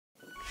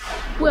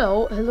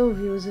Well, hello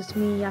viewers, it's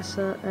me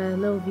Yasser.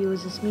 Hello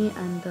viewers, it's me,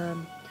 and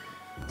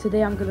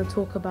today I'm gonna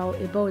talk about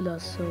Ebola.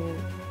 So,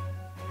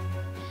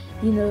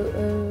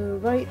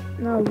 right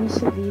now,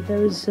 recently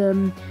there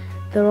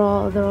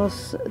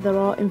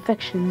are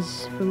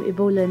infections from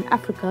Ebola in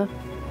Africa.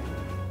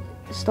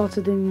 It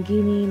started in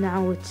Guinea,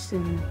 now it's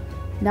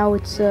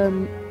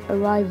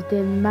arrived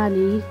in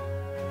Mali,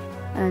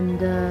 and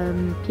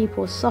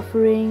people are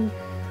suffering.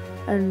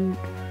 And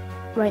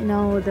right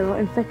now there are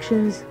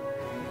infections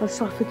are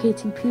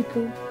suffocating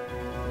people.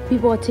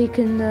 People are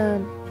taking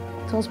to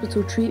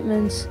hospital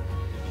treatments,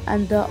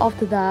 and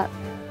after that,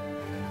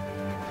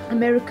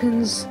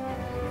 Americans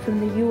from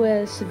the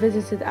US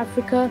visited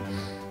Africa.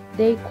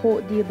 They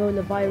caught the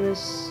Ebola virus,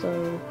 so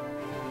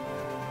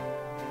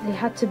they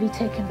had to be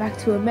taken back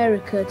to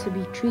America to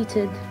be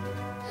treated.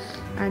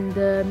 And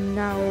then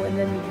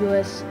the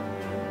US,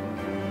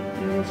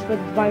 they spread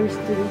the virus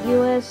to the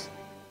US.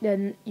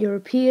 Then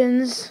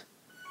Europeans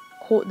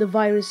caught the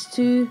virus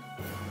too.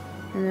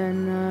 And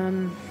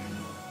then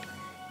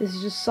this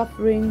is just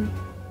suffering,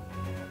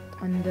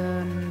 and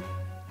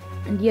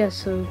yeah.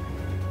 So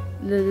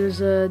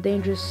there's a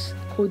dangerous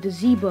called the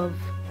Z-bug.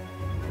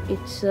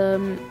 It's the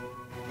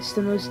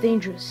most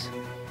dangerous.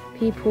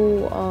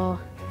 People are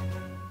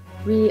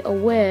really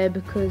aware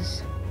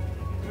because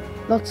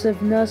lots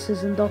of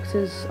nurses and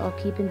doctors are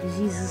keeping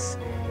diseases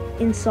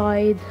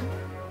inside.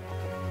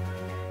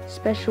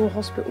 Special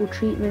hospital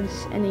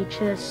treatments,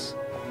 NHS.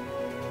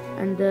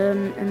 And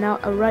now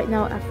right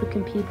now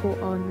African people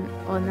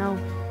are now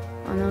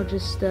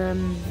just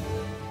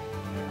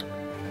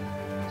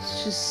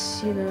it's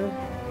just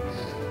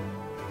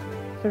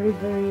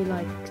very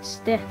like it's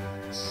death,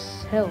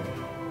 it's hell.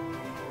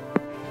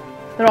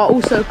 There are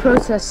also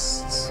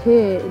protests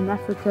here in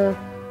Africa.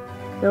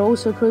 There are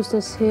also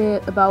protests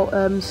here about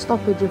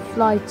stoppage of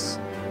flights.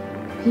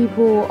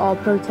 People are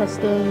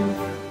protesting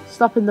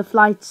stopping the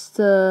flights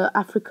to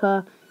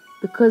Africa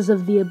because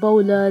of the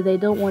Ebola. They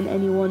don't want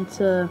anyone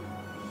to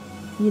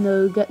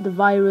get the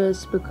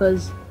virus,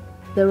 because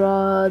there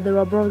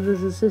are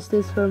brothers and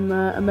sisters from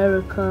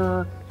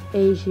America,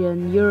 Asia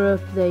and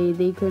Europe.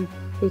 They can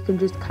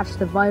just catch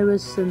the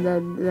virus, and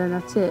then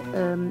that's it,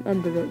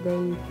 end of it.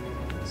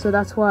 So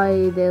that's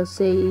why they'll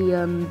say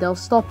they'll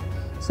stop.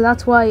 So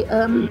that's why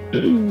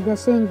they're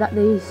saying that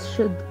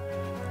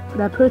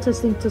they're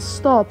protesting to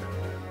stop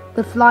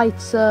the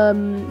flights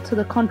to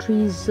the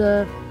countries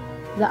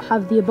that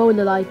have the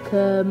Ebola,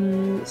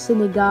 like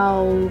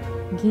Senegal,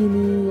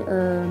 Guinea,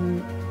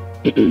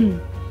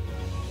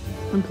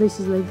 and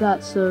places like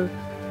that. So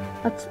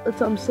that's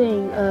what I'm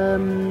saying.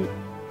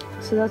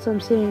 So that's what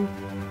I'm saying.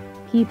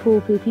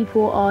 People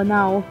are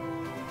now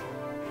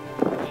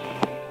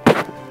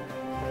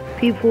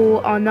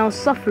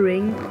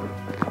suffering,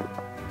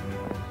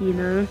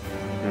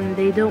 and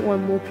they don't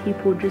want more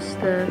people just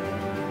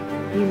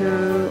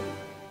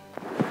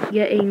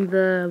getting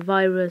the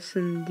virus,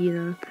 and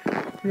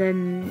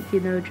then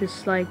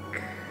just like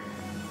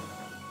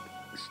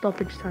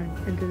stoppage time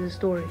into the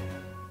story.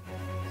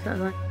 Is that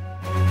right?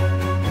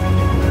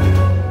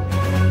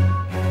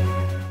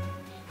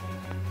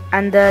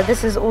 And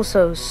this is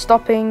also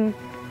stopping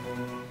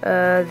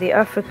the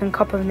African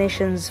Cup of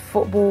Nations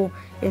football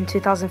in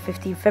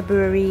 2015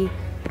 February,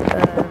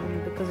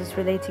 because it's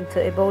relating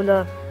to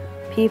Ebola.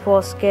 People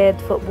are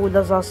scared,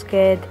 footballers are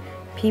scared,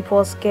 people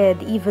are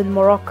scared. Even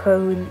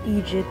Morocco and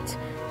Egypt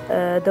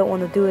don't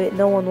want to do it.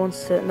 No one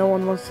wants to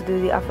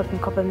do the African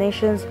Cup of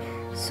Nations.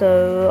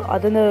 So I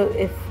don't know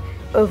if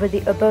over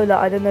the Ebola,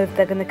 I don't know if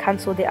they're going to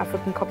cancel the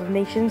African Cup of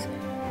Nations.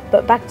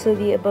 But back to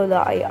the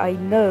Ebola, I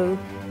know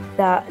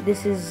that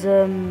this is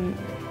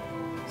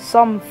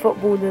some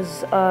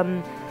footballers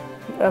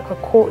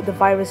caught the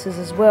viruses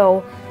as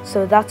well.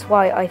 So that's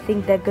why I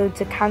think they're going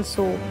to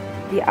cancel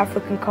the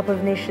African Cup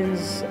of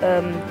Nations,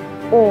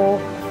 or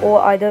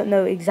I don't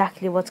know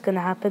exactly what's going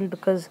to happen,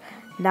 because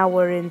now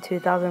we're in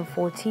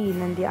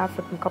 2014 and the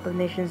African Cup of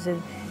Nations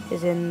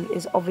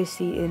is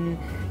obviously in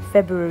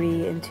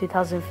February in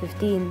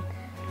 2015.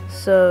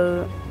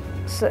 So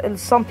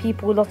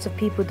lots of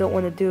people don't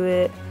want to do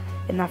it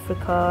in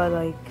Africa,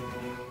 like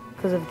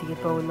because of the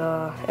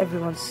Ebola.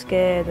 Everyone's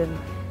scared, and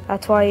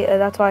that's why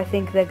I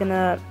think they're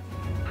gonna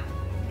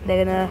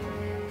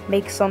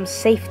make some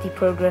safety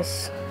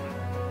progress,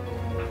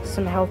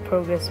 some health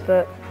progress.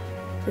 But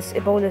this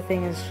Ebola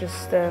thing is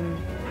just going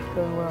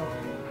well.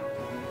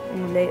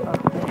 Later.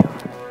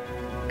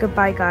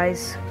 Goodbye,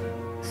 guys.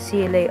 See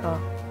you later.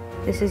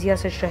 This is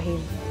Yasser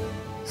Shaheen.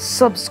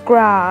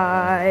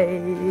 Subscribe.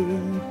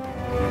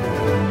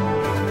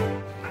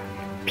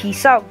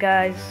 Peace out,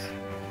 guys.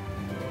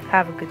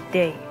 Have a good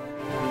day.